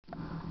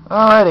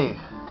Alrighty,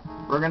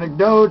 we're gonna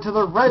go to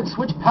the red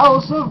switch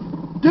palace of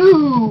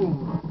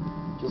doom,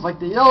 just like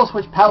the yellow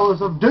switch palace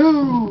of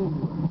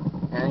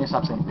doom. And you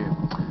stop saying doom.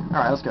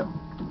 Alright, let's go.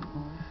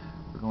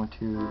 We're going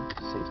to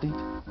save state.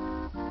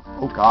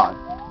 Oh god.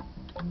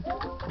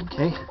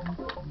 Okay.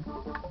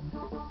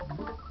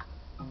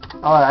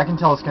 Alright, I can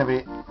tell it's gonna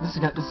be this is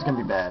gonna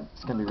be bad.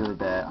 It's gonna be really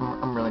bad.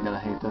 I'm really gonna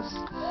hate this.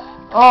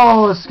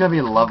 Oh, this is gonna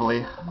be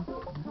lovely.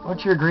 Don't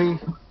you agree?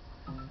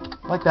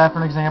 Like that for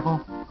an example.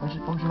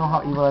 Don't you know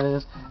how evil that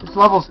is? This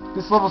level's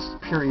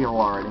pure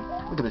evil already.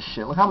 Look at this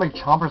shit. Look how many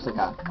chompers they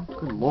got.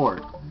 Good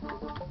lord.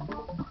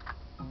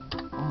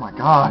 Oh my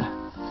god.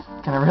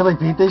 Can I really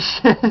beat this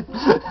shit?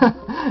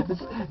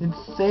 It's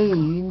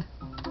insane.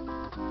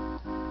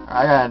 Alright,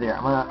 I got an idea.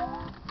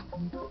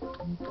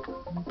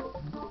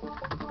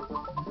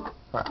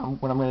 Alright,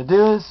 what I'm gonna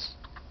do is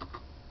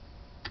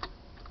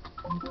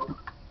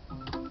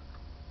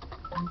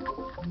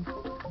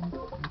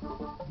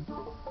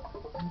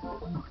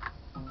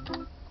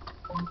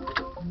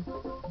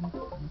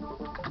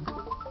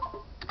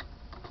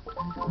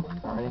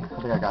alrighty, I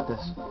think I got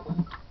this.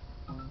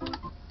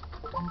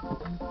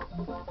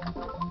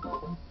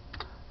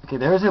 Okay,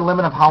 there is a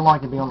limit of how long I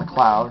can be on the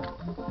cloud.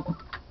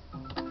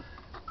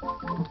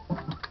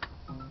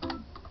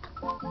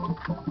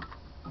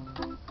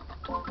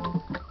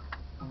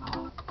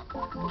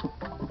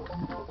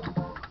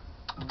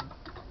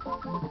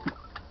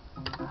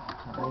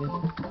 Alrighty.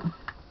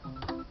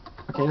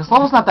 Okay, this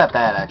level's not that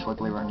bad actually,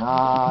 believe it or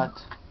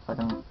not. If I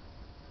can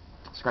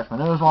scratch my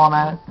nose while I'm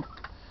at it.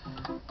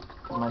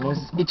 My nose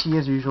is itchy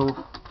as usual.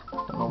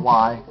 Don't know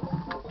why.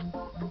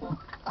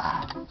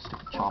 Ah,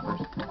 stupid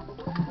chompers.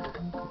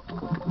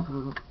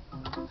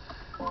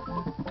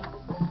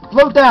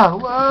 Float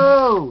down!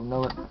 Whoa!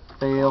 No, it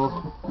failed.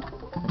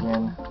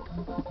 Again.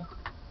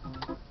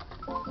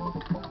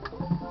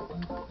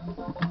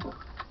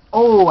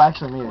 Oh, I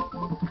actually made it.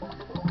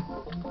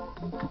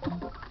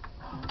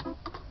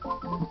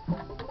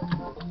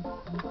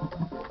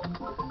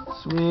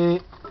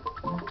 Sweet.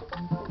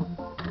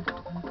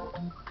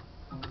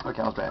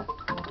 Okay, I was bad.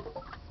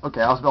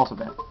 Okay, I was also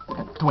bad.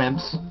 Okay,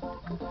 twimps.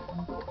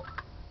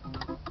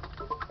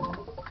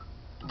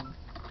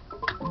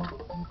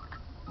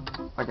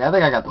 Okay, I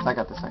think I got this. I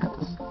got this.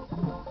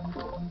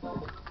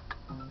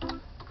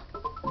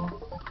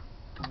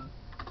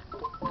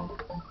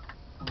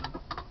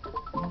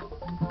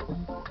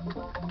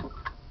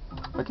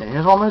 Okay,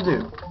 here's what I'm gonna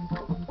do.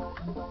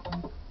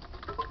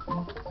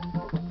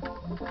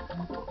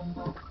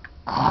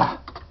 Ah.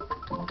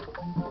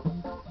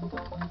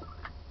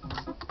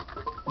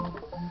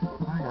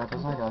 I got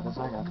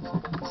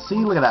this. See,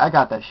 look at that. I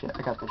got that shit.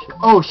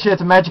 Oh shit,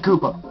 it's a Magic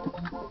Koopa.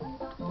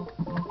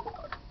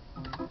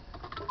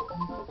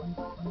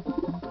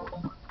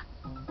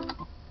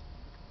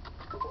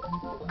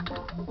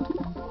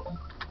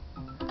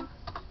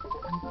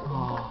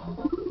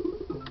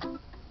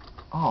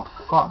 Oh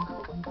fuck.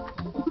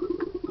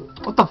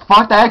 What the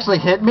fuck? That actually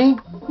hit me?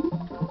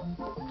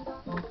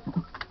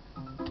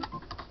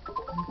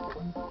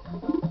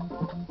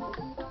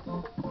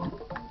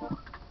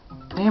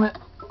 Damn it.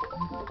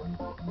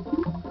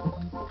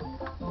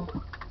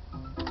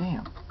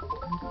 Damn.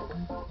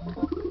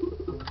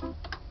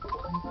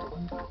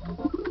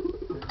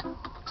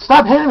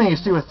 Stop hitting me, you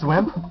stupid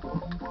thwimp.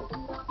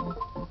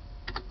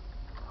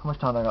 How much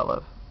time do I got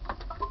left?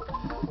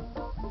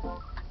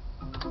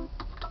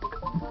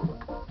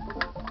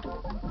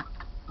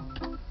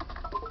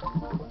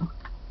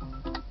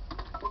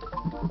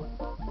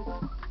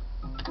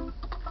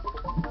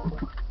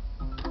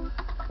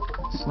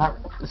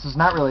 This is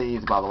not really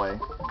easy, by the way.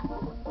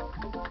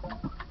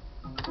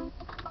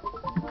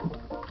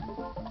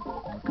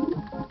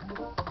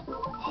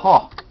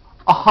 Ha!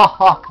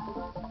 Ha!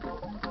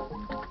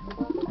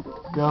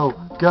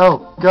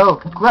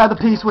 Go! Grab the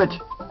P-switch!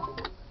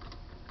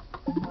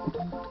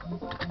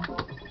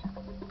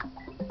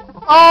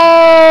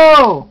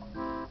 Oh!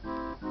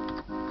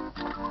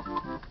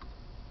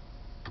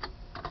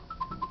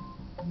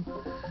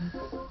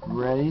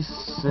 Ready,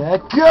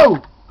 set,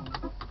 go!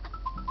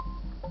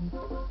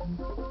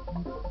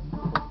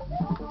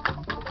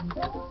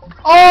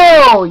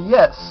 Oh,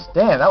 yes!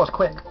 Damn, that was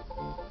quick.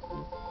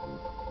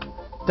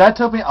 That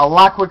took me a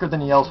lot quicker than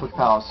the Yellow Switch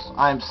Palace.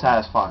 I am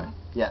satisfied.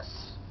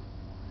 Yes.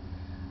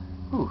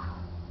 Whew.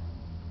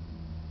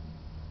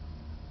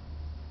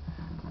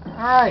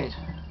 Alright.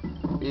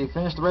 We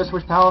finished the Red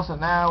Switch Palace, and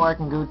now I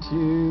can go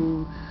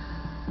to...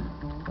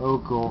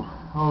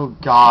 Oh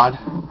god.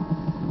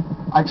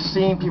 I've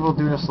seen people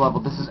do this level.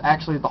 This is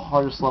actually the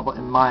hardest level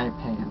in my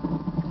opinion.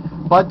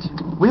 But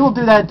we will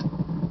do that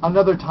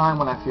another time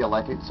when I feel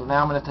like it. So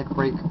now I'm going to take a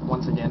break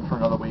once again for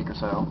another week or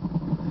so.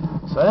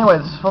 So anyway,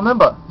 this is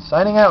Philmimba,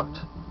 signing out.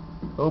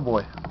 Oh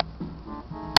boy.